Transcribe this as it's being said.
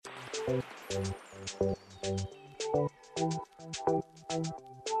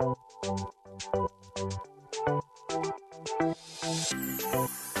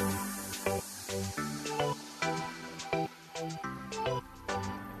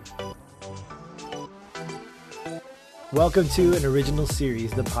Welcome to an original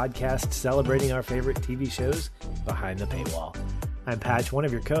series, the podcast celebrating our favorite TV shows behind the paywall. I'm Patch, one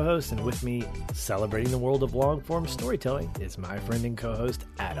of your co-hosts, and with me, celebrating the world of long-form storytelling, is my friend and co-host,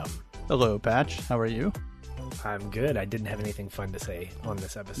 Adam. Hello, Patch. How are you? I'm good. I didn't have anything fun to say on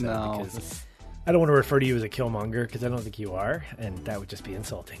this episode because I don't want to refer to you as a Killmonger because I don't think you are, and that would just be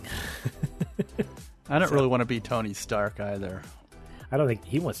insulting. I don't really want to be Tony Stark either. I don't think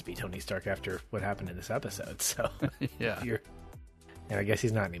he wants to be Tony Stark after what happened in this episode, so yeah. And I guess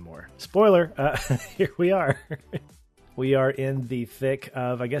he's not anymore. Spoiler, here we are. We are in the thick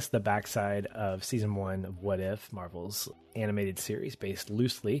of, I guess, the backside of Season 1 of What If, Marvel's animated series based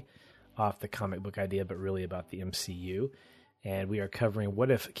loosely off the comic book idea, but really about the MCU. And we are covering What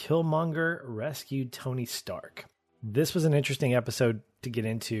If Killmonger Rescued Tony Stark. This was an interesting episode to get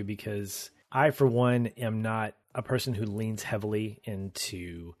into because I, for one, am not a person who leans heavily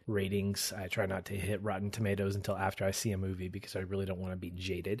into ratings. I try not to hit Rotten Tomatoes until after I see a movie because I really don't want to be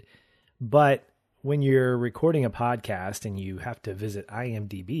jaded. But when you're recording a podcast and you have to visit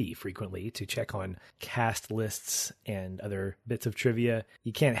IMDb frequently to check on cast lists and other bits of trivia,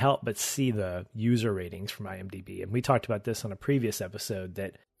 you can't help but see the user ratings from IMDb. And we talked about this on a previous episode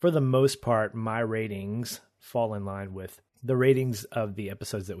that for the most part, my ratings fall in line with the ratings of the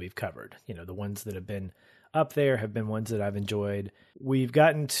episodes that we've covered. You know, the ones that have been up there have been ones that I've enjoyed. We've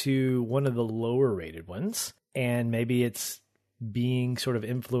gotten to one of the lower rated ones, and maybe it's being sort of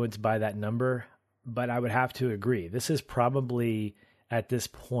influenced by that number, but I would have to agree. This is probably, at this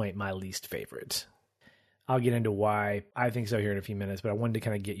point, my least favorite. I'll get into why I think so here in a few minutes, but I wanted to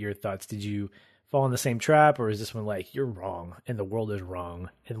kind of get your thoughts. Did you fall in the same trap, or is this one like, you're wrong, and the world is wrong,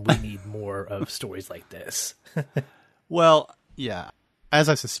 and we need more of stories like this? Well, yeah. As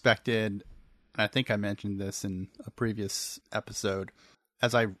I suspected, and I think I mentioned this in a previous episode,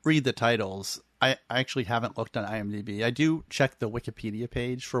 as I read the titles, I actually haven't looked on IMDb. I do check the Wikipedia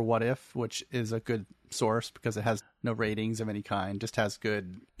page for What If, which is a good source because it has no ratings of any kind, just has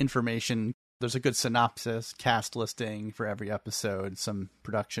good information. There's a good synopsis, cast listing for every episode, some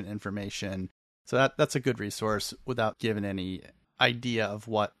production information. So that's a good resource without giving any idea of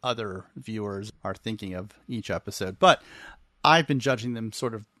what other viewers are thinking of each episode. But I've been judging them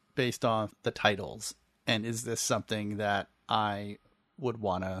sort of based on the titles. And is this something that I would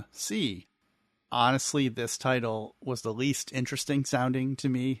want to see? Honestly, this title was the least interesting sounding to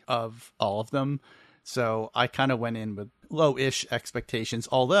me of all of them. So I kind of went in with low-ish expectations.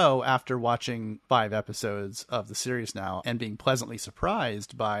 Although after watching 5 episodes of the series now and being pleasantly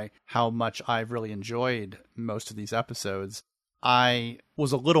surprised by how much I've really enjoyed most of these episodes, I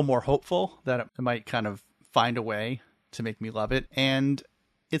was a little more hopeful that it might kind of find a way to make me love it. And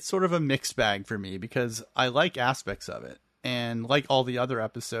it's sort of a mixed bag for me because I like aspects of it. And like all the other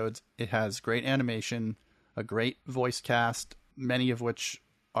episodes, it has great animation, a great voice cast, many of which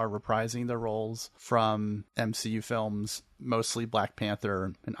are reprising their roles from MCU films, mostly Black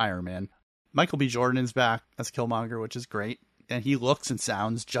Panther and Iron Man. Michael B. Jordan is back as Killmonger, which is great. And he looks and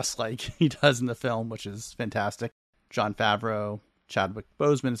sounds just like he does in the film, which is fantastic. Jon Favreau, Chadwick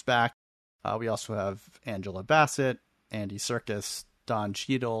Boseman is back. We also have Angela Bassett, Andy Serkis, Don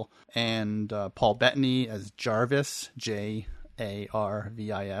Cheadle, and Paul Bettany as Jarvis, Jarvis,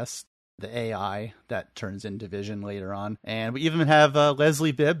 the AI that turns into Vision later on. And we even have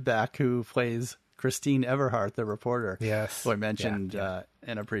Leslie Bibb back, who plays Christine Everhart, the reporter. Yes. Who I mentioned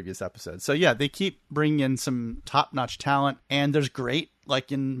in a previous episode. So yeah, they keep bringing in some top-notch talent, and there's great,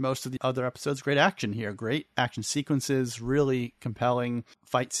 like in most of the other episodes, great action here. Great action sequences, really compelling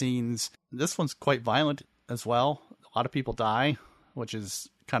fight scenes. This one's quite violent as well. A lot of people die, which is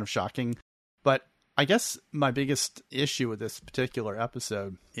kind of shocking. But I guess my biggest issue with this particular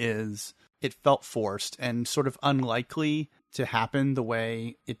episode is it felt forced and sort of unlikely to happen the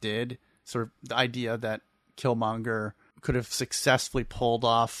way it did. Sort of the idea that Killmonger could have successfully pulled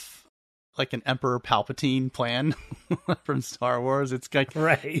off like an Emperor Palpatine plan from Star Wars. It's like,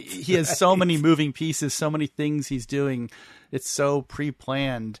 right. He has so many moving pieces, so many things he's doing. It's so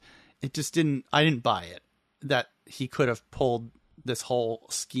pre-planned. I didn't buy it that he could have pulled this whole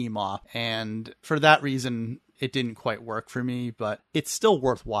scheme off. And for that reason, it didn't quite work for me, but it's still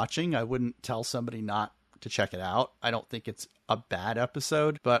worth watching. I wouldn't tell somebody not to check it out. I don't think it's a bad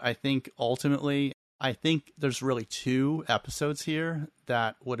episode, but I think ultimately, there's really 2 episodes here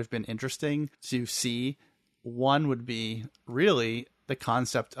that would have been interesting to see. One would be really the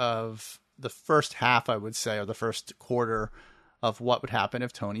concept of the first half, I would say, or the first quarter of what would happen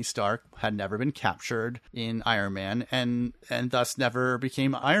if Tony Stark had never been captured in Iron Man and thus never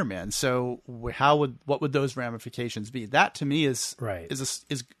became Iron Man. So what would those ramifications be? That to me is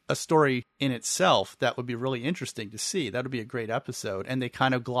a story in itself that would be really interesting to see. That would be a great episode. And they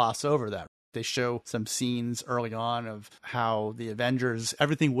kind of gloss over that. They show some scenes early on of how the Avengers,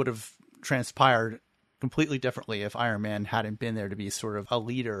 everything would have transpired completely differently if Iron Man hadn't been there to be sort of a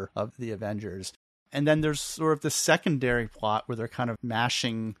leader of the Avengers. And then there's sort of the secondary plot where they're kind of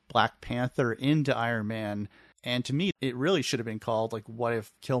mashing Black Panther into Iron Man. And to me, it really should have been called, like, what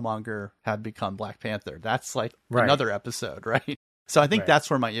if Killmonger had become Black Panther? That's like another episode, right? So I think that's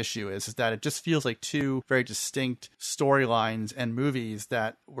where my issue is that it just feels like two very distinct storylines and movies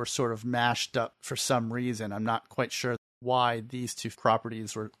that were sort of mashed up for some reason. I'm not quite sure why these two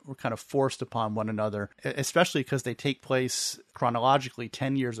properties were kind of forced upon one another, especially because they take place chronologically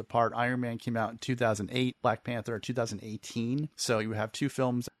 10 years apart. Iron Man came out in 2008, Black Panther in 2018. So you have two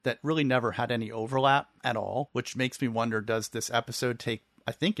films that really never had any overlap at all, which makes me wonder, does this episode take,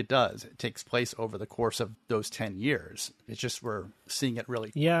 I think it does. It takes place over the course of those 10 years. It's just we're seeing it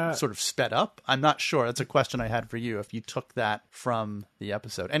really sort of sped up. I'm not sure. That's a question I had for you, if you took that from the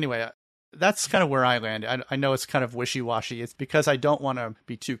episode. Anyway, that's kind of where I land. I know it's kind of wishy-washy. It's because I don't want to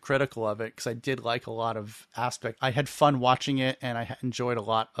be too critical of it, because I did like a lot of aspects. I had fun watching it, and I enjoyed a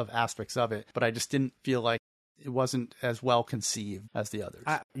lot of aspects of it, but I just didn't feel like it wasn't as well conceived as the others.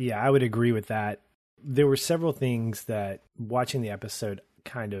 I would agree with that. There were several things that, watching the episode,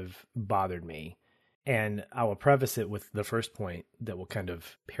 kind of bothered me. And I will preface it with the first point that will kind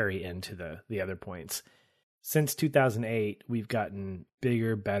of parry into the other points. Since 2008, we've gotten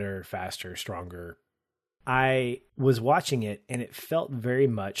bigger, better, faster, stronger. I was watching it, and it felt very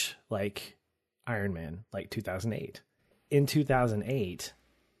much like Iron Man, like 2008. In 2008,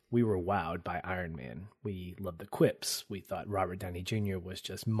 we were wowed by Iron Man. We loved the quips. We thought Robert Downey Jr. was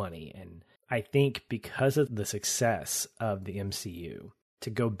just money. And I think because of the success of the MCU, to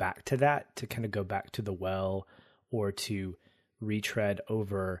go back to that, to kind of go back to the well, or to retread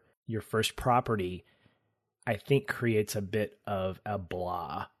over your first property, I think creates a bit of a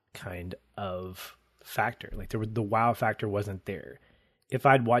blah kind of factor. Like the wow factor wasn't there. If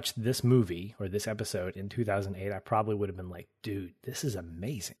I'd watched this movie or this episode in 2008, I probably would have been like, dude, this is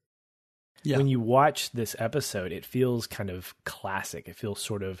amazing. Yeah. When you watch this episode, it feels kind of classic. It feels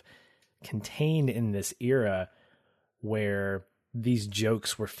sort of contained in this era where these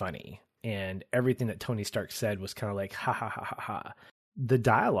jokes were funny and everything that Tony Stark said was kind of like, ha ha ha ha ha. The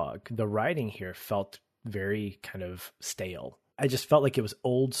dialogue, the writing here felt very kind of stale. I just felt like it was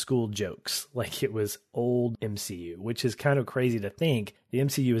old school jokes, like it was old MCU, which is kind of crazy to think the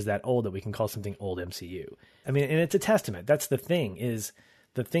MCU is that old that we can call something old MCU. I mean, and it's a testament. That's the thing, is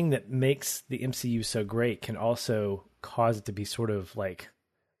the thing that makes the MCU so great can also cause it to be sort of like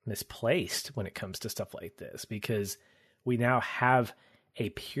misplaced when it comes to stuff like this, because we now have a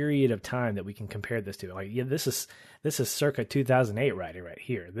period of time that we can compare this to. Like, yeah, this is circa 2008 right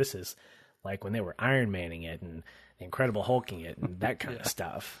here. This is like when they were Iron Manning it and Incredible Hulking it and that kind of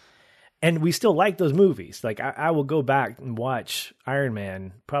stuff. And we still like those movies. Like I will go back and watch Iron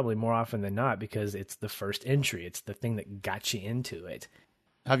Man probably more often than not because it's the first entry. It's the thing that got you into it.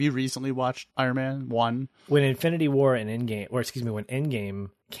 Have you recently watched Iron Man 1? When Infinity War and when Endgame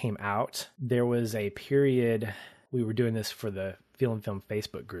came out, there was a period, we were doing this for the Feel and Film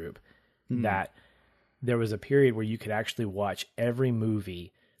Facebook group, that there was a period where you could actually watch every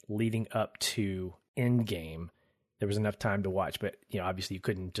movie leading up to Endgame. There was enough time to watch, but obviously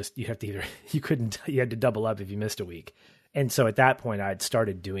you had to double up if you missed a week. And so at that point I'd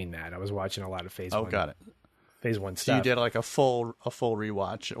started doing that. I was watching a lot of Phase 1. Oh, got it. Phase 1 stuff. So you did like a full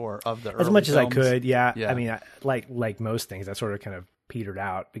rewatch of the early as much films? as I could. Yeah. I mean, like most things, I sort of kind of petered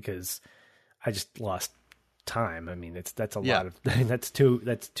out because I just lost time. I mean, that's a lot of that's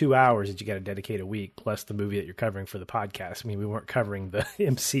 2 hours that you got to dedicate a week plus the movie that you're covering for the podcast. I mean, we weren't covering the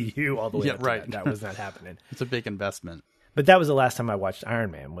MCU all the way up to that. That was not happening. It's a big investment. But that was the last time I watched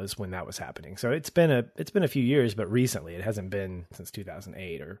Iron Man, was when that was happening. So it's been a few years, but recently it hasn't been since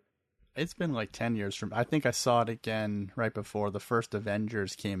 2008 or. It's been like 10 years from. I think I saw it again right before the first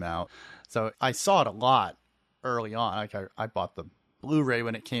Avengers came out. So I saw it a lot early on. Like I bought the Blu-ray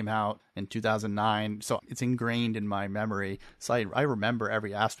when it came out in 2009, so it's ingrained in my memory. So I remember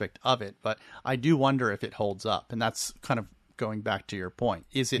every aspect of it, but I do wonder if it holds up. And that's kind of going back to your point.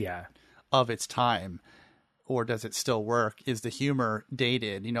 Is it of its time, or does it still work? Is the humor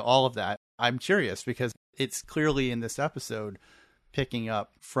dated? All of that. I'm curious because it's clearly in this episode picking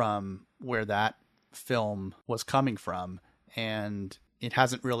up from where that film was coming from. And it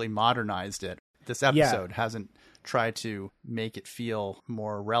hasn't really modernized it. This episode hasn't tried to make it feel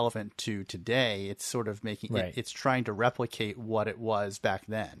more relevant to today. It's sort of making it's trying to replicate what it was back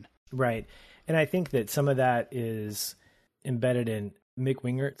then. Right. And I think that some of that is embedded in Mick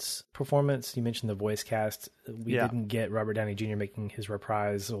Wingert's performance. You mentioned the voice cast. We didn't get Robert Downey Jr. making his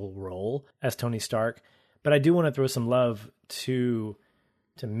reprisal role as Tony Stark. But I do want to throw some love to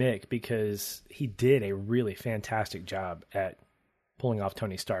Mick, because he did a really fantastic job at pulling off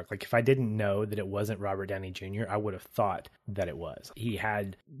Tony Stark. Like, if I didn't know that it wasn't Robert Downey Jr., I would have thought that it was. He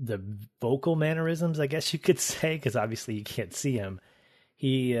had the vocal mannerisms, I guess you could say, because obviously you can't see him.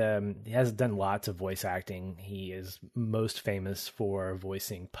 He has done lots of voice acting. He is most famous for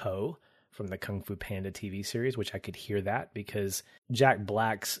voicing Po from the Kung Fu Panda TV series, which I could hear that because Jack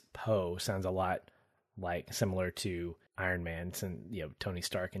Black's Po sounds a lot like similar to Iron Man's and, you know, Tony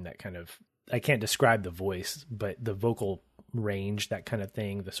Stark, and that kind of, I can't describe the voice, but the vocal range, that kind of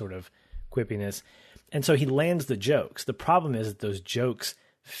thing, the sort of quippiness. And so he lands the jokes. The problem is that those jokes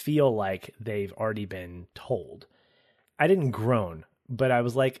feel like they've already been told. I didn't groan, but I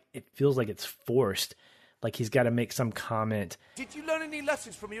was like, it feels like it's forced. Like he's got to make some comment. Did you learn any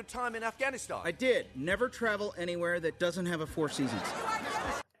lessons from your time in Afghanistan? I did. Never travel anywhere that doesn't have a Four Seasons.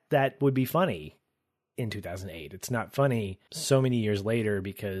 That would be funny in 2008. It's not funny so many years later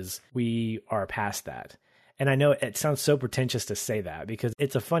because we are past that. And I know it sounds so pretentious to say that because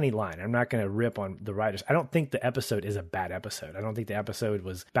it's a funny line. I'm not going to rip on the writers. I don't think the episode is a bad episode. I don't think the episode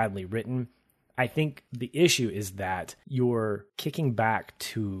was badly written. I think the issue is that you're kicking back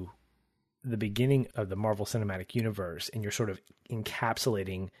to the beginning of the Marvel Cinematic Universe and you're sort of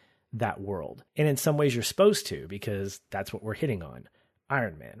encapsulating that world. And in some ways you're supposed to, because that's what we're hitting on.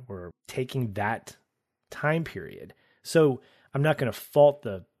 Iron Man. We're taking that time period. So I'm not going to fault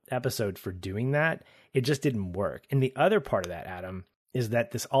the episode for doing that. It just didn't work. And the other part of that, Adam, is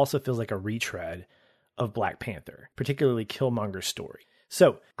that this also feels like a retread of Black Panther, particularly Killmonger's story.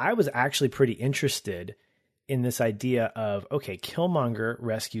 So I was actually pretty interested in this idea of, okay, Killmonger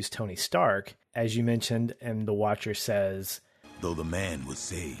rescues Tony Stark, as you mentioned, and the Watcher says, though the man was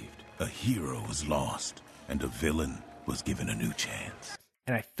saved, a hero was lost, and a villain was given a new chance.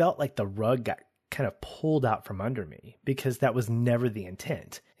 And I felt like the rug got kind of pulled out from under me because that was never the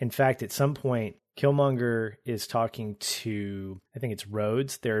intent. In fact, at some point, Killmonger is talking to, I think it's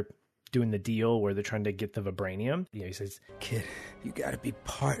Rhodes. They're doing the deal where they're trying to get the vibranium. You know, he says, kid, you got to be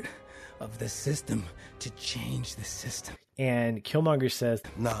part of the system to change the system. And Killmonger says,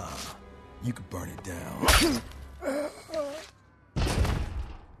 nah, you could burn it down.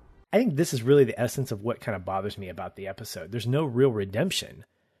 I think this is really the essence of what kind of bothers me about the episode. There's no real redemption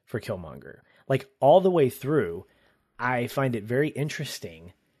for Killmonger. Like all the way through, I find it very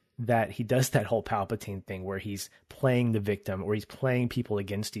interesting that he does that whole Palpatine thing where he's playing the victim or he's playing people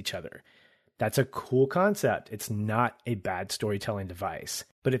against each other. That's a cool concept. It's not a bad storytelling device.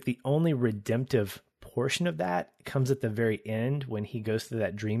 But if the only redemptive portion of that comes at the very end when he goes through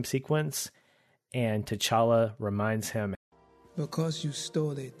that dream sequence and T'Challa reminds him, because you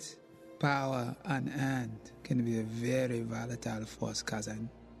stole it, power and can be a very volatile force, cousin.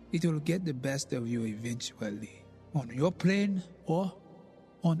 It will get the best of you eventually, on your plane or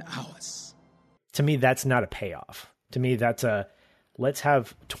on ours. To me, that's not a payoff. To me, that's a, let's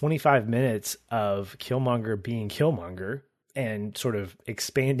have 25 minutes of Killmonger being Killmonger and sort of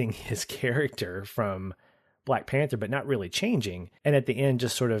expanding his character from Black Panther, but not really changing. And at the end,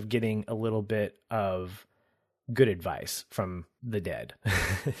 just sort of getting a little bit of good advice from the dead.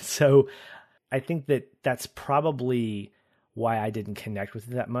 So I think that that's probably why I didn't connect with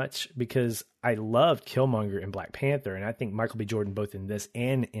it that much, because I loved Killmonger in Black Panther, and I think Michael B. Jordan, both in this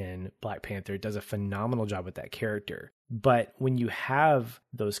and in Black Panther, does a phenomenal job with that character. But when you have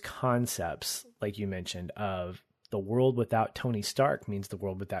those concepts, like you mentioned, of the world without Tony Stark means the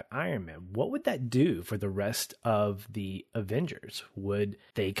world without Iron Man, what would that do for the rest of the Avengers? Would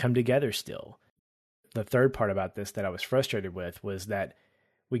they come together still? The third part about this that I was frustrated with was that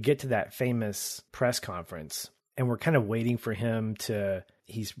we get to that famous press conference and we're kind of waiting for him to,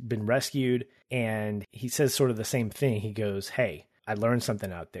 he's been rescued and he says sort of the same thing. He goes, hey, I learned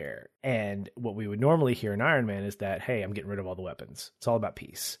something out there. And what we would normally hear in Iron Man is that, hey, I'm getting rid of all the weapons. It's all about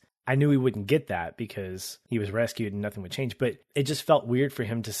peace. I knew he wouldn't get that because he was rescued and nothing would change, but it just felt weird for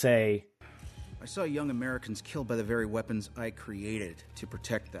him to say, I saw young Americans killed by the very weapons I created to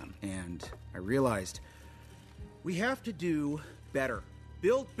protect them, and I realized we have to do better,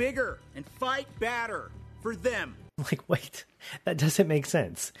 build bigger, and fight badder for them. I'm like, wait, that doesn't make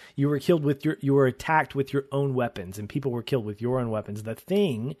sense. You were attacked with your own weapons, and people were killed with your own weapons. The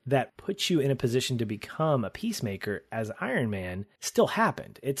thing that puts you in a position to become a peacemaker as Iron Man still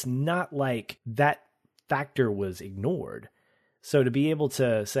happened. It's not like that factor was ignored. So to be able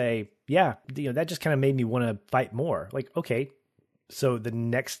to say, yeah, that just kind of made me want to fight more. Like, okay, so the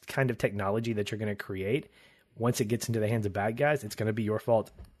next kind of technology that you're going to create, once it gets into the hands of bad guys, it's going to be your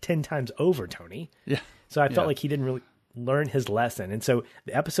fault 10 times over, Tony. Yeah. So I felt like he didn't really learn his lesson. And so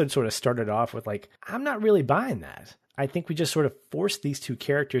the episode sort of started off with like, I'm not really buying that. I think we just sort of forced these two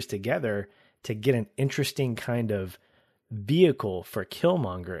characters together to get an interesting kind of vehicle for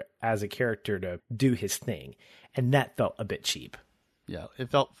Killmonger as a character to do his thing. And that felt a bit cheap. Yeah, it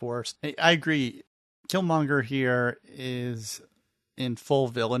felt forced. I agree. Killmonger here is in full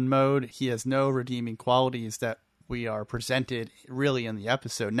villain mode. He has no redeeming qualities that we are presented really in the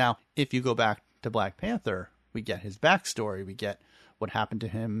episode. Now, if you go back to Black Panther, we get his backstory. We get what happened to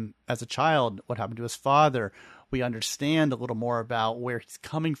him as a child, what happened to his father. We understand a little more about where he's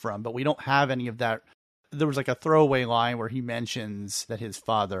coming from, but we don't have any of that. There was like a throwaway line where he mentions that his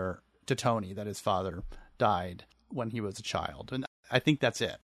father died when he was a child. And I think that's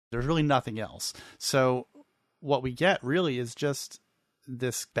it. There's really nothing else. So what we get really is just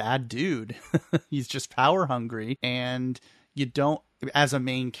this bad dude. He's just power hungry, and you don't, as a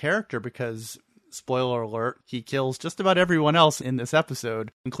main character, because spoiler alert, he kills just about everyone else in this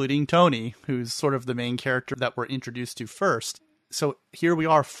episode, including Tony, who's sort of the main character that we're introduced to first. So here we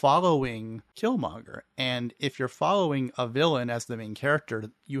are following Killmonger. And if you're following a villain as the main character,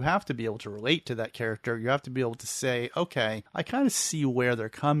 you have to be able to relate to that character. You have to be able to say, okay, I kind of see where they're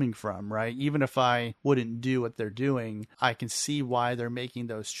coming from, right? Even if I wouldn't do what they're doing, I can see why they're making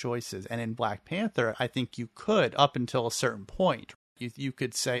those choices. And in Black Panther, I think you could up until a certain point. You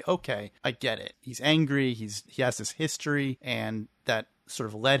could say, okay, I get it. He's angry. He has this history, and that sort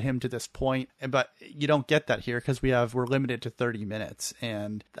of led him to this point. But you don't get that here because we're limited to 30 minutes.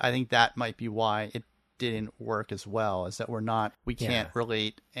 And I think that might be why it didn't work as well, is that we can't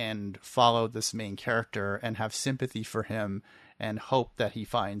relate and follow this main character and have sympathy for him and hope that he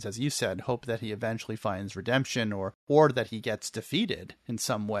finds, as you said, hope that he eventually finds redemption or that he gets defeated in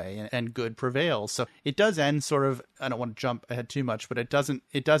some way and good prevails. So it does end sort of, I don't want to jump ahead too much, but it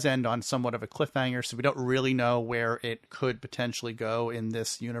does end on somewhat of a cliffhanger. So we don't really know where it could potentially go in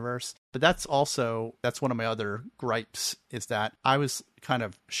this universe. But that's one of my other gripes, is that I was kind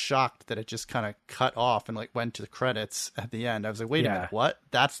of shocked that it just kind of cut off and like went to the credits at the end. I was like, wait a minute, what?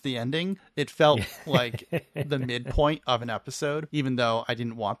 That's the ending? It felt like the midpoint of an episode, even though I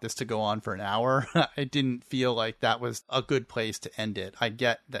didn't want this to go on for an hour. I didn't feel like that was a good place to end it. I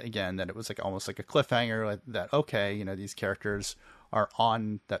get that, again, that it was like almost like a cliffhanger, like that, okay, these characters are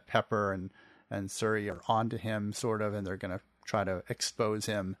on, that Pepper and Shuri are onto him sort of, and they're going to try to expose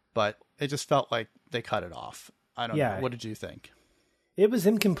him, but it just felt like they cut it off. I don't know. What did you think? It was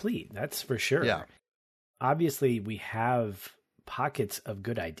incomplete, that's for sure. Yeah. Obviously, we have pockets of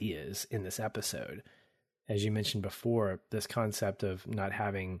good ideas in this episode. As you mentioned before, this concept of not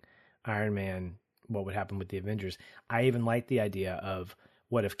having Iron Man, what would happen with the Avengers. I even like the idea of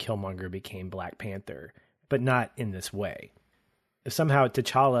what if Killmonger became Black Panther, but not in this way. If somehow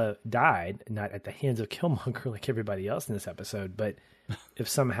T'Challa died, not at the hands of Killmonger like everybody else in this episode, but if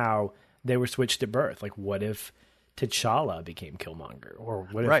somehow they were switched at birth, like what if T'Challa became Killmonger? Or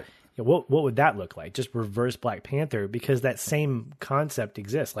what if, what would that look like? Just reverse Black Panther, because that same concept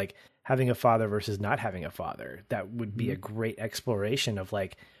exists, like having a father versus not having a father. That would be a great exploration of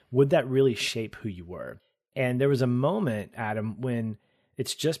like, would that really shape who you were? And there was a moment, Adam, when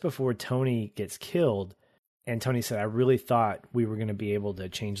it's just before Tony gets killed, and Tony said, I really thought we were going to be able to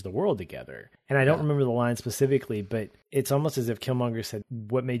change the world together. And I don't remember the line specifically, but it's almost as if Killmonger said,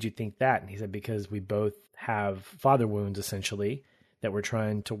 what made you think that? And he said, because we both have father wounds, essentially, that we're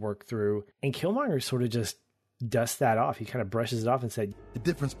trying to work through. And Killmonger sort of just dusts that off. He kind of brushes it off and said, the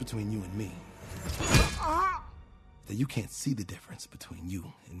difference between you and me, that you can't see the difference between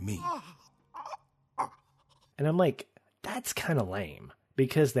you and me. And I'm like, that's kind of lame.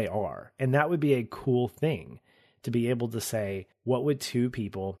 Because they are. And that would be a cool thing, to be able to say, what would two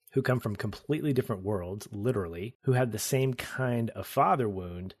people who come from completely different worlds, literally, who have the same kind of father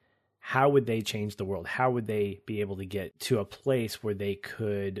wound, how would they change the world? How would they be able to get to a place where they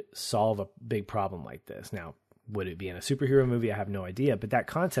could solve a big problem like this? Now, would it be in a superhero movie? I have no idea, but that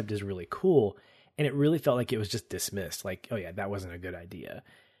concept is really cool. And it really felt like it was just dismissed. Like, oh yeah, that wasn't a good idea.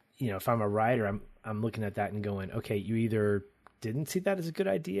 If I'm a writer, I'm looking at that and going, okay, you either didn't see that as a good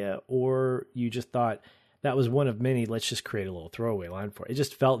idea, or you just thought that was one of many, let's just create a little throwaway line for it. It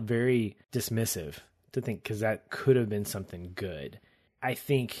just felt very dismissive to think, because that could have been something good. I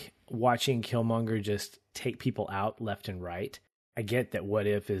think watching Killmonger just take people out left and right, I get that What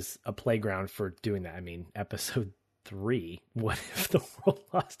If is a playground for doing that. I mean, episode 3, what if the world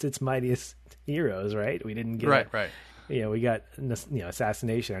lost its mightiest heroes, right? We didn't get right. We got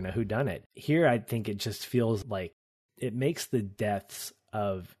assassination. I know who done it. Here, I think it just feels like it makes the deaths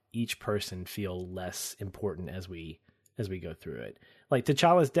of each person feel less important as we go through it. Like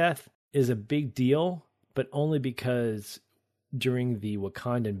T'Challa's death is a big deal, but only because during the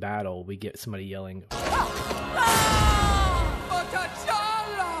Wakandan battle, we get somebody yelling,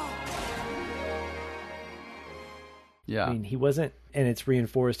 Yeah. I mean, he wasn't, and it's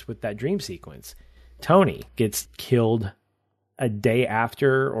reinforced with that dream sequence. Tony gets killed a day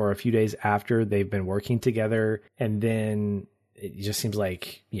after or a few days after they've been working together. And then it just seems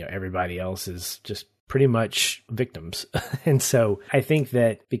like, everybody else is just pretty much victims. And so I think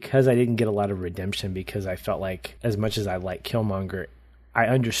that because I didn't get a lot of redemption, because I felt like as much as I like Killmonger, I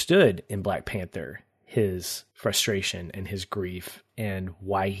understood in Black Panther his frustration and his grief and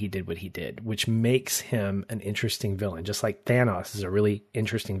why he did what he did, which makes him an interesting villain. Just like Thanos is a really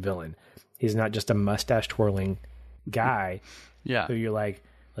interesting villain. He's not just a mustache twirling guy who you're like,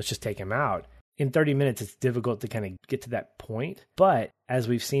 let's just take him out. In 30 minutes, it's difficult to kind of get to that point. But as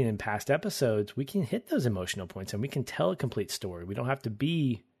we've seen in past episodes, we can hit those emotional points and we can tell a complete story. We don't have to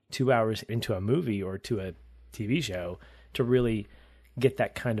be 2 hours into a movie or to a TV show to really get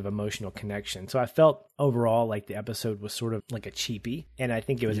that kind of emotional connection. So I felt overall like the episode was sort of like a cheapie. And I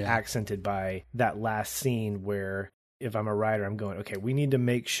think it was accented by that last scene where, if I'm a writer, I'm going, okay, we need to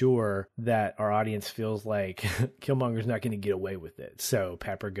make sure that our audience feels like Killmonger's not going to get away with it. So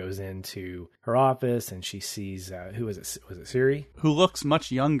Pepper goes into her office and she sees, who was it? Was it Suri? Who looks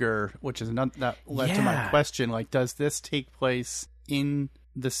much younger, which is that led to my question. Like, does this take place in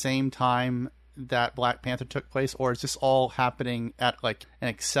the same time that Black Panther took place, or is this all happening at like an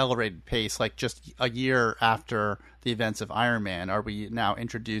accelerated pace, like just a year after the events of Iron Man? Are we now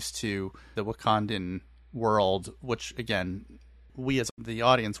introduced to the Wakandan world, which again, we as the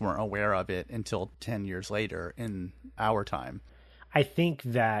audience weren't aware of it until 10 years later in our time? I think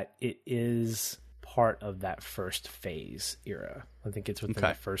that it is part of that first phase era. I think it's within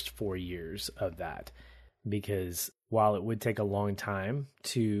the first 4 years of that, because while it would take a long time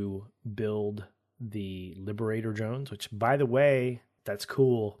to build the Liberator drones, which, by the way, that's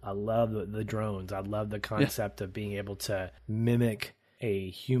cool. I love the drones. I love the concept of being able to mimic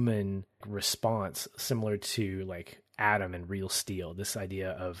a human response similar to like Atom and Real Steel. This idea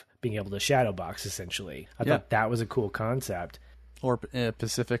of being able to shadow box, essentially. I thought that was a cool concept. Or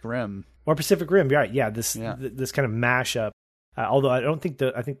Pacific Rim. Or Pacific Rim, right? Yeah, this kind of mashup. Although I think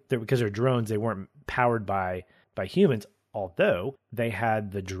that because they're drones, they weren't powered by humans. Although they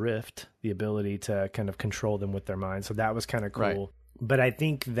had the drift, the ability to kind of control them with their minds. So that was kind of cool. Right. But I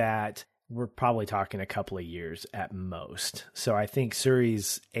think that we're probably talking a couple of years at most. So I think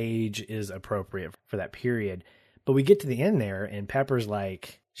Suri's age is appropriate for that period. But we get to the end there, and Pepper's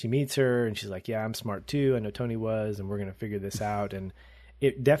like, she meets her, and she's like, yeah, I'm smart too. I know Tony was, and we're going to figure this out. And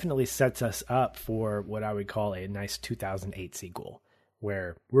it definitely sets us up for what I would call a nice 2008 sequel,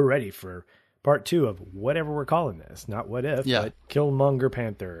 where we're ready for part 2 of whatever we're calling this. Not What If, but Killmonger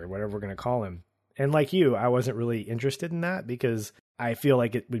Panther, or whatever we're going to call him. And like you, I wasn't really interested in that because I feel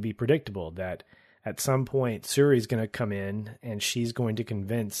like it would be predictable that at some point Suri's going to come in and she's going to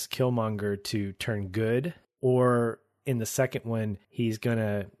convince Killmonger to turn good, or in the second one, he's going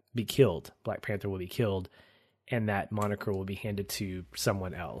to be killed. Black Panther will be killed, and that moniker will be handed to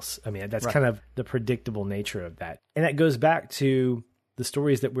someone else. I mean, that's kind of the predictable nature of that. And that goes back to the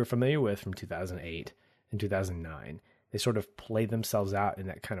stories that we're familiar with from 2008 and 2009. They sort of play themselves out in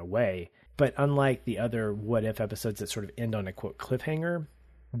that kind of way. But unlike the other What If episodes that sort of end on a quote cliffhanger,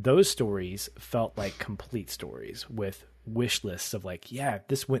 those stories felt like complete stories with wish lists of like, yeah, if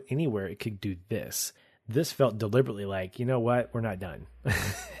this went anywhere, it could do this. This felt deliberately like, you know what, we're not done.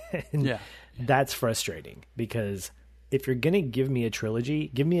 That's frustrating, because if you're going to give me a trilogy,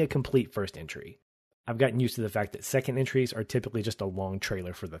 give me a complete first entry. I've gotten used to the fact that second entries are typically just a long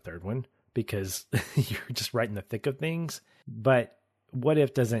trailer for the third one, because you're just right in the thick of things. But What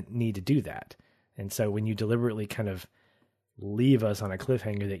If doesn't need to do that. And so when you deliberately kind of leave us on a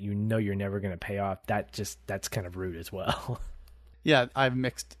cliffhanger that you know you're never going to pay off, that's kind of rude as well. Yeah, I have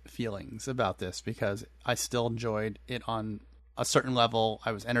mixed feelings about this because I still enjoyed it on a certain level.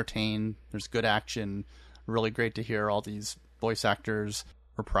 I was entertained. There's good action. Really great to hear all these voice actors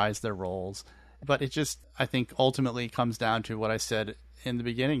reprise their roles. But it just, I think, ultimately comes down to what I said in the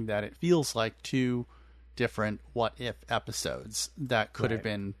beginning, that it feels like two different What If episodes that could have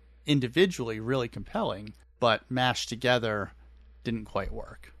been individually really compelling, but mashed together didn't quite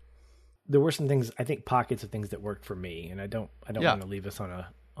work. There were some things, I think, pockets of things that worked for me, and I don't want to leave us on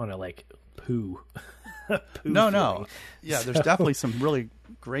a like poo. No. feeling. Yeah, there's definitely some really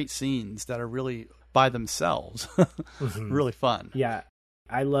great scenes that are really by themselves. Really fun. Yeah.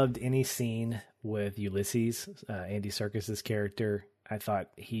 I loved any scene with Ulysses, Andy Serkis's character. I thought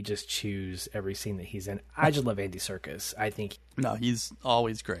he just chews every scene that he's in. I just love Andy Serkis. I think... No, he's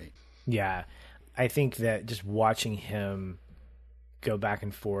always great. Yeah. I think that just watching him go back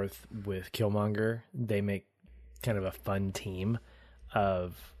and forth with Killmonger, they make kind of a fun team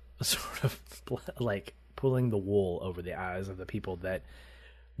of sort of like pulling the wool over the eyes of the people that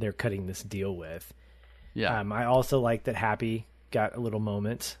they're cutting this deal with. Yeah. I also like that Happy got a little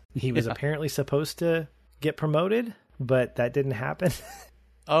moment. He was apparently supposed to get promoted, but that didn't happen.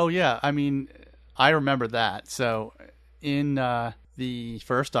 Oh, yeah. I mean, I remember that. So in the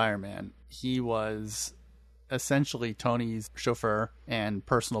first Iron Man, he was essentially Tony's chauffeur and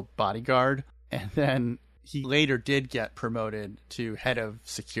personal bodyguard. And then he later did get promoted to head of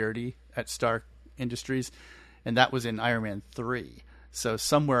security at Stark Industries. And that was in Iron Man 3. So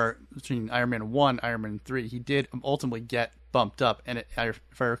somewhere between Iron Man 1 and Iron Man 3, he did ultimately get bumped up. And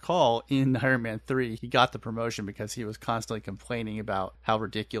if I recall, in Iron Man 3, he got the promotion because he was constantly complaining about how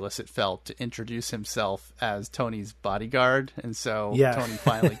ridiculous it felt to introduce himself as Tony's bodyguard. And so Tony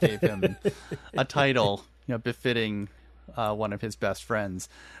finally gave him a title, befitting one of his best friends.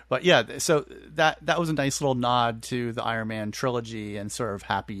 But yeah, so that was a nice little nod to the Iron Man trilogy and sort of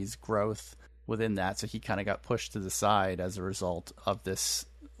Happy's growth within that. So he kind of got pushed to the side as a result of this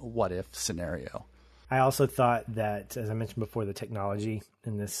what if scenario. I also thought that, as I mentioned before, the technology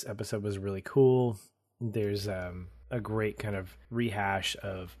in this episode was really cool. There's a great kind of rehash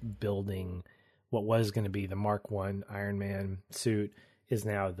of building what was going to be the Mark I Iron Man suit is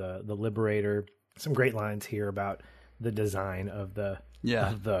now the Liberator. Some great lines here about the design of the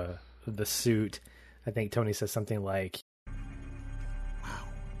suit. I think Tony says something like,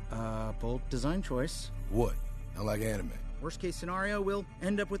 bold design choice. What? I like anime. Worst case scenario, we'll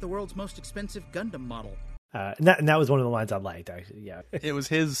end up with the world's most expensive Gundam model. And that was one of the lines I liked, actually. Yeah. It was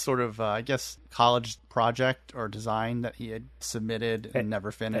his sort of, I guess, college project or design that he had submitted and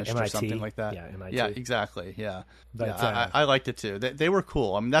never finished or something like that. Yeah, MIT. Yeah, exactly. Yeah. But, I liked it too. They were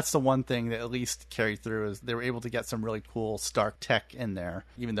cool. I mean, that's the one thing that at least carried through is they were able to get some really cool Stark tech in there.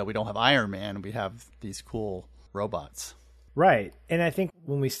 Even though we don't have Iron Man, we have these cool robots. Right. And I think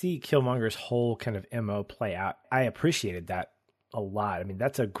when we see Killmonger's whole kind of MO play out, I appreciated that a lot. I mean,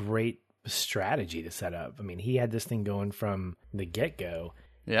 that's a great strategy to set up. I mean, he had this thing going from the get-go.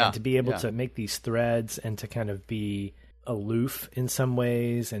 Yeah. And to be able to make these threads and to kind of be aloof in some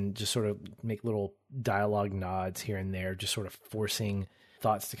ways and just sort of make little dialogue nods here and there, just sort of forcing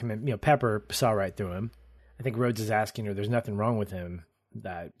thoughts to come in. Pepper saw right through him. I think Rhodes is asking her, there's nothing wrong with him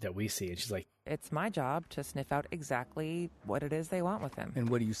that we see. And she's like, it's my job to sniff out exactly what it is they want with him. And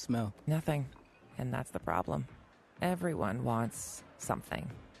what do you smell? Nothing. And that's the problem. Everyone wants something.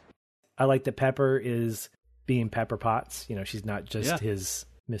 I like that Pepper is being Pepper Potts. She's not just his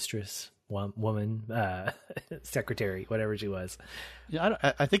mistress, woman, secretary, whatever she was. Yeah,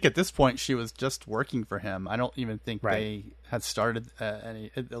 I think at this point she was just working for him. I don't even think they had started any.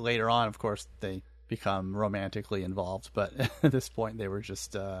 Later on, of course, they become romantically involved, but at this point they were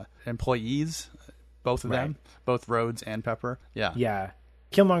just employees, both of them, both Rhodes and Pepper. Yeah.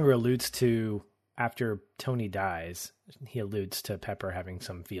 Killmonger alludes to, after Tony dies, he alludes to Pepper having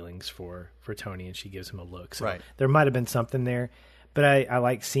some feelings for Tony, and she gives him a look. So there might have been something there, but I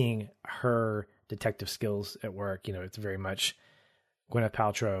like seeing her detective skills at work. It's very much Gwyneth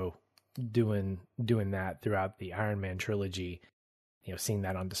Paltrow doing that throughout the Iron Man trilogy. Seeing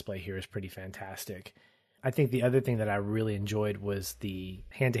that on display here is pretty fantastic. I think the other thing that I really enjoyed was the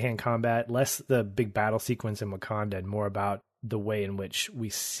hand-to-hand combat, less the big battle sequence in Wakanda and more about the way in which we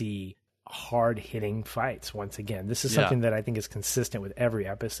see hard-hitting fights once again. This is something that I think is consistent with every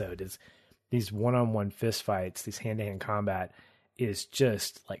episode, is these one-on-one fist fights, these hand-to-hand combat is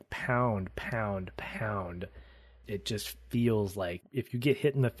just like pound, pound, pound. It just feels like if you get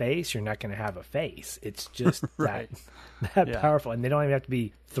hit in the face, you're not going to have a face. It's just that powerful. And they don't even have to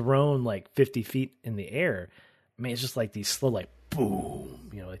be thrown like 50 feet in the air. I mean, it's just like these slow, like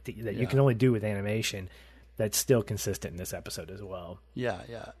boom, that you can only do with animation. That's still consistent in this episode as well. Yeah.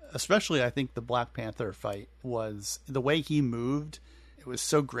 Especially, I think the Black Panther fight was the way he moved. It was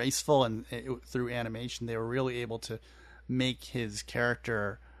so graceful, and through animation, they were really able to make his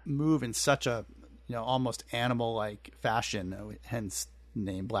character move in such a almost animal-like fashion, hence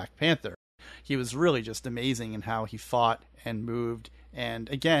name Black Panther. He was really just amazing in how he fought and moved And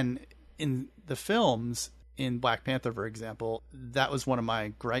again, in the films, in Black Panther, for example, that was one of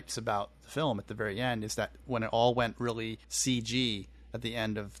my gripes about the film at the very end, is that when it all went really CG at the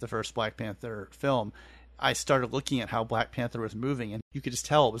end of the first Black Panther film, I started looking at how Black Panther was moving, and you could just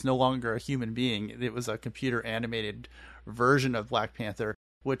tell it was no longer a human being. It was a computer animated version of Black Panther,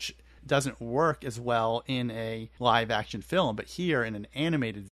 which doesn't work as well in a live action film. But here in an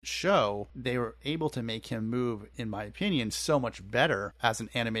animated show, they were able to make him move, in my opinion, so much better as an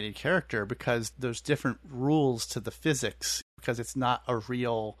animated character, because there's different rules to the physics, because it's not a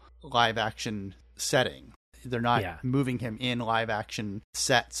real live action setting. They're not moving him in live action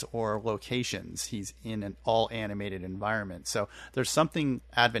sets or locations. He's in an all animated environment. So there's something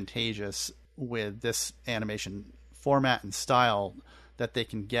advantageous with this animation format and style that they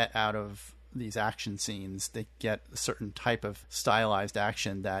can get out of these action scenes. They get a certain type of stylized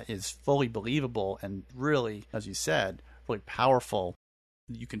action that is fully believable and really, as you said, really powerful.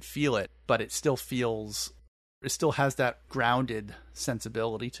 You can feel it, but it still has that grounded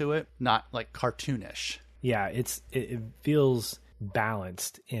sensibility to it, not like cartoonish. Yeah, it feels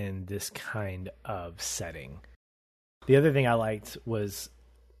balanced in this kind of setting. The other thing I liked was,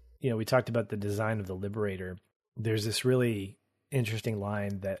 we talked about the design of the Liberator. There's this really interesting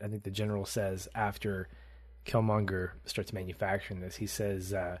line that I think the general says after Killmonger starts manufacturing this. He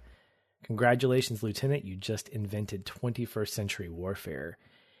says, "Congratulations, Lieutenant, you just invented 21st century warfare."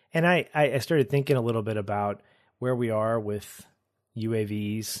 And I started thinking a little bit about where we are with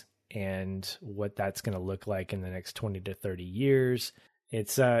UAVs and what that's going to look like in the next 20 to 30 years.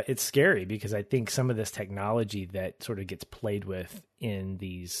 It's scary, because I think some of this technology that sort of gets played with in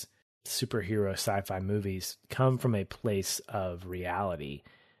these superhero sci-fi movies come from a place of reality.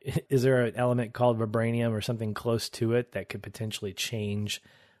 Is there an element called vibranium or something close to it that could potentially change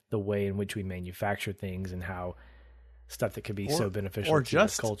the way in which we manufacture things, and how stuff that could be so beneficial to our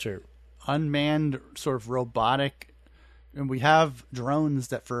culture? Unmanned sort of robotic. And we have drones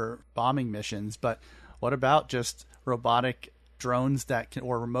that for bombing missions, but what about just robotic drones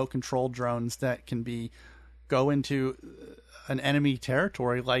or remote control drones that can go into an enemy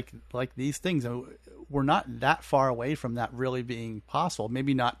territory like these things? We're not that far away from that really being possible.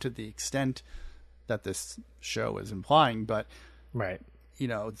 Maybe not to the extent that this show is implying, but right.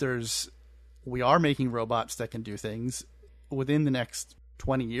 We are making robots that can do things. Within the next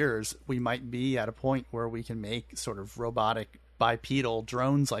 20 years, we might be at a point where we can make sort of robotic bipedal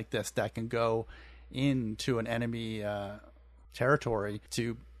drones like this that can go into an enemy territory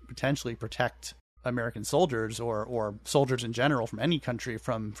to potentially protect American soldiers or soldiers in general from any country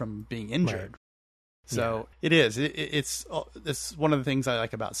from being injured. Right. So it's one of the things I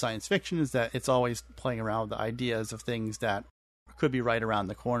like about science fiction, is that it's always playing around with the ideas of things that could be right around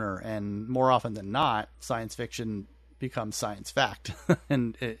the corner. And more often than not, science fiction becomes science fact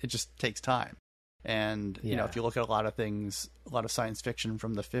and it just takes time. And if you look at a lot of things, a lot of science fiction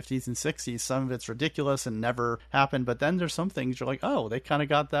from the 50s and 60s, some of it's ridiculous and never happened, but then there's some things you're like, oh, they kind of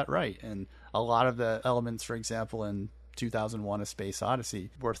got that right. And a lot of the elements, for example, in 2001 A Space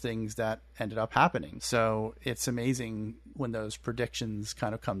Odyssey were things that ended up happening. So it's amazing when those predictions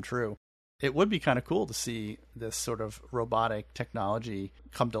kind of come true. It would be kind of cool to see this sort of robotic technology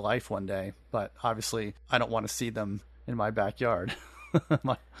come to life one day, but obviously I don't want to see them in my backyard.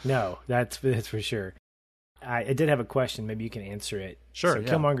 No, that's for sure. I did have a question. Maybe you can answer it. Sure. So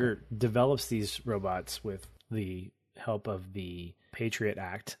Killmonger develops these robots with the help of the Patriot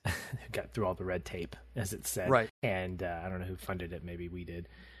Act. Got through all the red tape, as it said. Right. And I don't know who funded it. Maybe we did.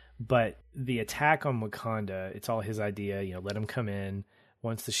 But the attack on Wakanda, it's all his idea. Let them come in.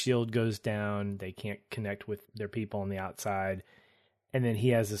 Once the shield goes down, they can't connect with their people on the outside. And then he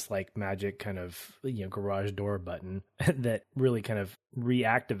has this like magic kind of, garage door button that really kind of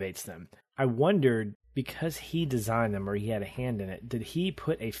reactivates them. I wondered, because he designed them or he had a hand in it, did he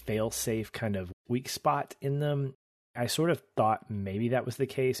put a fail-safe kind of weak spot in them? I sort of thought maybe that was the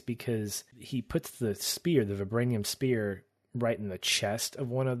case, because he puts the spear, the vibranium spear, right in the chest of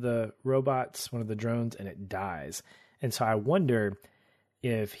one of the robots, one of the drones, and it dies. And so I wonder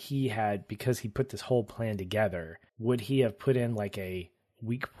if he had, because he put this whole plan together, would he have put in like a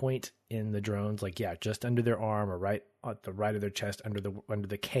weak point in the drones, like just under their arm or right at the right of their chest, under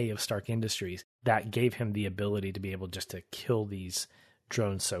the K of Stark Industries, that gave him the ability to be able just to kill these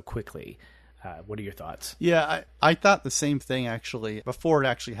drones so quickly? What are your thoughts? Yeah, I thought the same thing, actually. Before it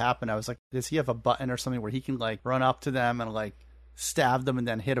actually happened, I was like, does he have a button or something where he can like run up to them and like stab them and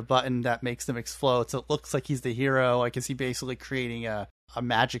then hit a button that makes them explode? So it looks like he's the hero. Like, is he basically creating a a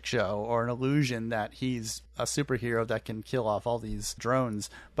magic show or an illusion that he's a superhero that can kill off all these drones.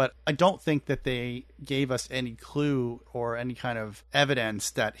 But I don't think that they gave us any clue or any kind of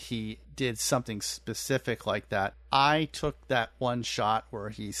evidence that he did something specific like that. I took that one shot where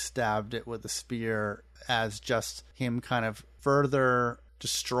he stabbed it with a spear as just him kind of further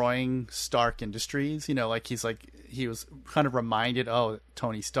destroying Stark Industries. Like he was kind of reminded, oh,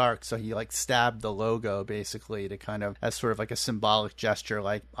 Tony Stark, so he like stabbed the logo basically to kind of as sort of like a symbolic gesture,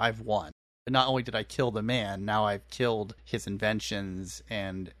 like I've won. And not only did I kill the man, now I've killed his inventions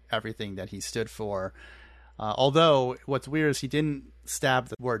and everything that he stood for. Although what's weird is he didn't stab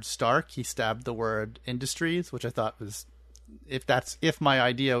the word Stark, he stabbed the word Industries, which I thought was, if my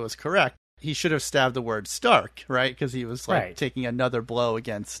idea was correct, he should have stabbed the word Stark, right? Because he was like taking another blow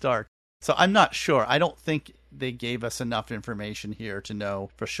against Stark. So I'm not sure. I don't think they gave us enough information here to know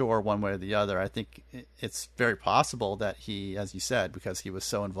for sure one way or the other. I think it's very possible that he, as you said, because he was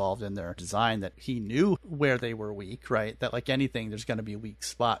so involved in their design, that he knew where they were weak, right? That like anything, there's going to be weak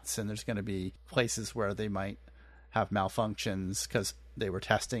spots and there's going to be places where they might have malfunctions because they were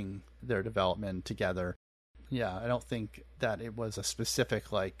testing their development together. Yeah, I don't think that it was a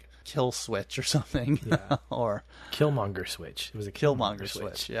specific like kill switch or something. Yeah. Or Killmonger switch. It was a Killmonger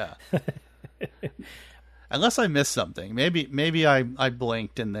switch. Yeah. Unless I missed something. Maybe I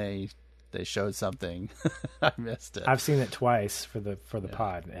blinked and they showed something. I missed it. I've seen it twice for the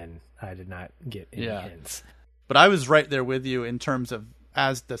pod, and I did not get any hints. But I was right there with you in terms of,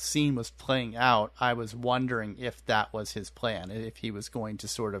 as the scene was playing out, I was wondering if that was his plan, if he was going to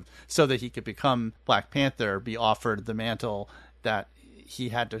sort of, so that he could become Black Panther, be offered the mantle, that he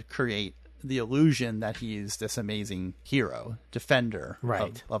had to create the illusion that he's this amazing hero, defender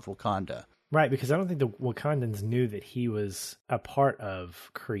of Wakanda. Right, because I don't think the Wakandans knew that he was a part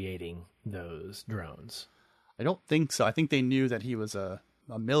of creating those drones. I don't think so. I think they knew that he was a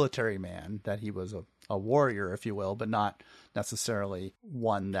military man, that he was a warrior, if you will, but not necessarily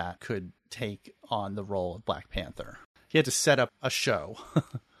one that could take on the role of Black Panther. He had to set up a show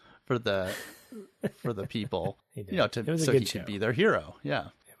for the people, so he could be their hero. Yeah.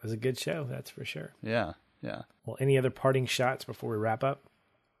 It was a good show, that's for sure. Yeah. Well, any other parting shots before we wrap up?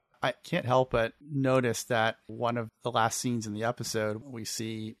 I can't help but notice that one of the last scenes in the episode, we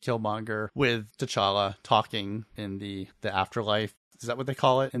see Killmonger with T'Challa talking in the afterlife. Is that what they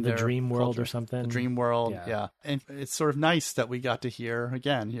call it? In the dream world or something? The dream world, yeah. And it's sort of nice that we got to hear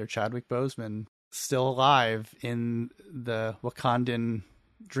Chadwick Boseman still alive in the Wakandan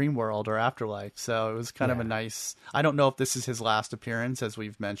dream world or afterlife. So it was kind of a nice... I don't know if this is his last appearance, as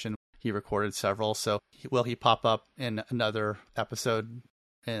we've mentioned. He recorded several, so will he pop up in another episode?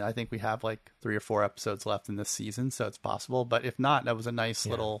 And I think we have like 3 or 4 episodes left in this season, so it's possible. But if not, that was a nice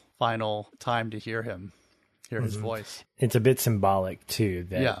little final time to hear his voice. It's a bit symbolic, too,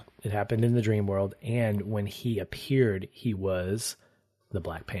 that it happened in the dream world. And when he appeared, he was the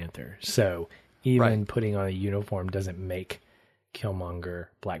Black Panther. So even putting on a uniform doesn't make Killmonger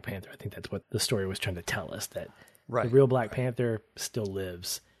Black Panther. I think that's what the story was trying to tell us, that the real Black Panther still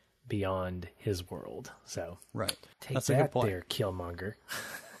lives beyond his world. So take that's that a good point. There, Killmonger.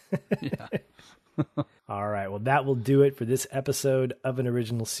 Yeah. All right. Well, that will do it for this episode of an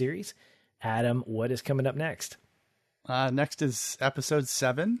original series. Adam, what is coming up next? Next is episode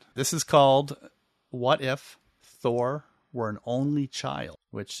 7. This is called What If Thor Were an Only Child,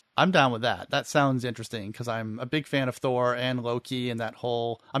 which I'm down with that. That sounds interesting because I'm a big fan of Thor and Loki and that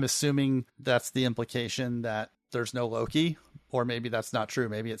whole... I'm assuming that's the implication that there's no Loki, or maybe that's not true.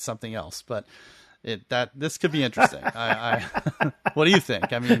 Maybe it's something else, but this could be interesting. What do you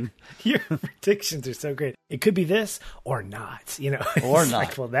think? I mean, your predictions are so great. It could be this or not, or not.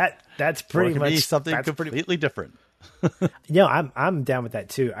 Like, well, that's pretty much be something completely different. I'm down with that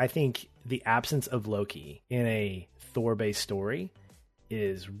too. I think the absence of Loki in a Thor-based story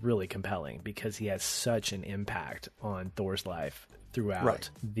is really compelling because he has such an impact on Thor's life throughout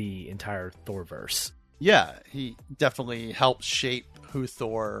the entire Thorverse. Yeah, he definitely helped shape who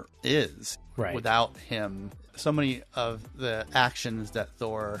Thor is. Right. Without him, so many of the actions that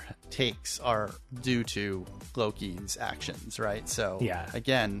Thor takes are due to Loki's actions, right? So,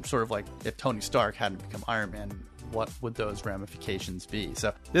 again, sort of like if Tony Stark hadn't become Iron Man, what would those ramifications be?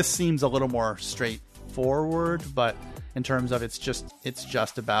 So this seems a little more straightforward, but in terms of it's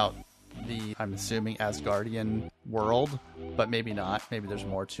just about the, I'm assuming, Asgardian world, but maybe not. Maybe there's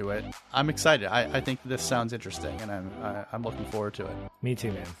more to it. I'm excited. I think this sounds interesting, and I'm looking forward to it. Me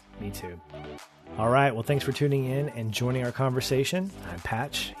too, man. Me too. All right. Well, thanks for tuning in and joining our conversation. I'm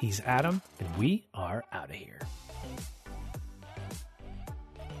Patch. He's Adam, and we are out of here.